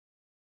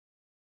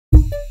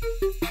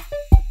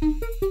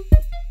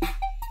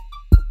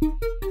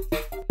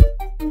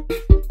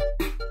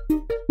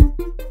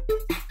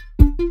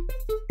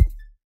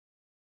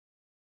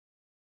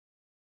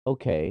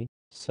Okay,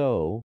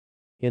 so,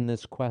 in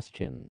this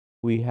question,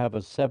 we have a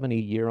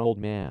 70-year-old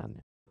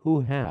man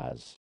who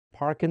has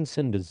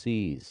Parkinson's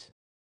disease.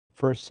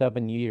 For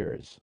 7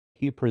 years,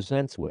 he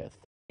presents with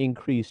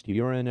increased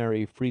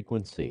urinary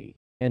frequency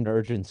and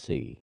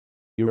urgency.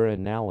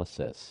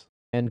 Urinalysis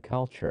and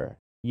culture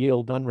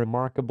yield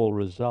unremarkable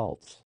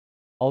results.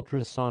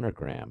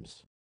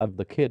 Ultrasonograms of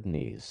the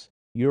kidneys,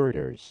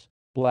 ureters,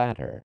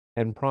 bladder,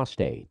 and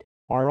prostate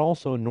are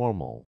also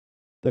normal.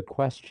 The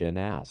question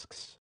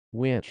asks,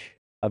 which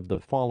of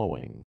the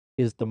following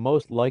is the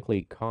most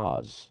likely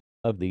cause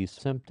of these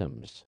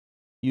symptoms?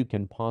 You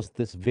can pause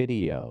this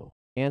video,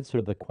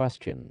 answer the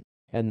question,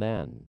 and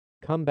then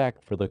come back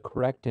for the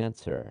correct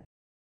answer.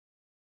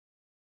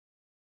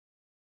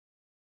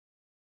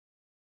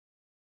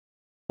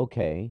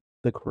 Okay,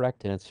 the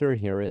correct answer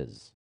here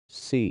is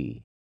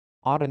C.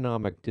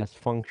 Autonomic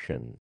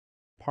dysfunction.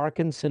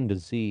 Parkinson's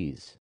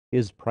disease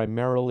is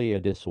primarily a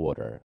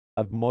disorder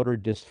of motor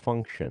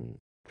dysfunction,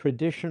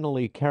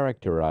 traditionally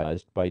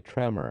characterized by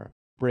tremor,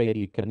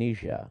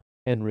 bradykinesia,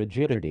 and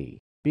rigidity.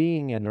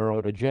 Being a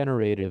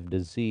neurodegenerative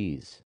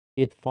disease,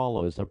 it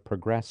follows a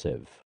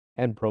progressive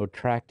and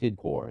protracted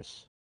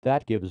course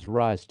that gives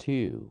rise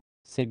to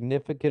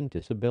significant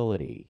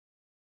disability.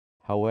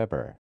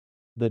 However,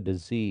 the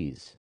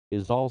disease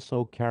is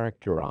also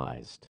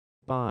characterized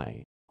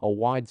by a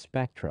wide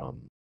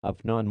spectrum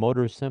of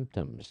non-motor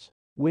symptoms,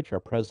 which are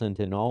present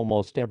in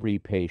almost every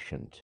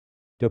patient.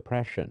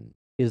 Depression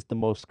is the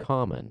most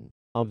common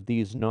of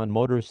these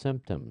non-motor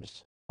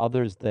symptoms.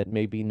 Others that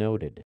may be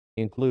noted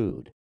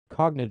include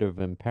cognitive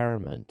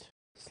impairment,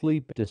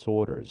 sleep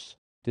disorders,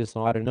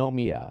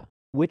 dysautonomia,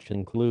 which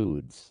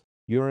includes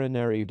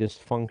urinary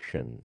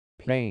dysfunction,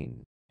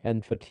 pain,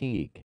 and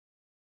fatigue,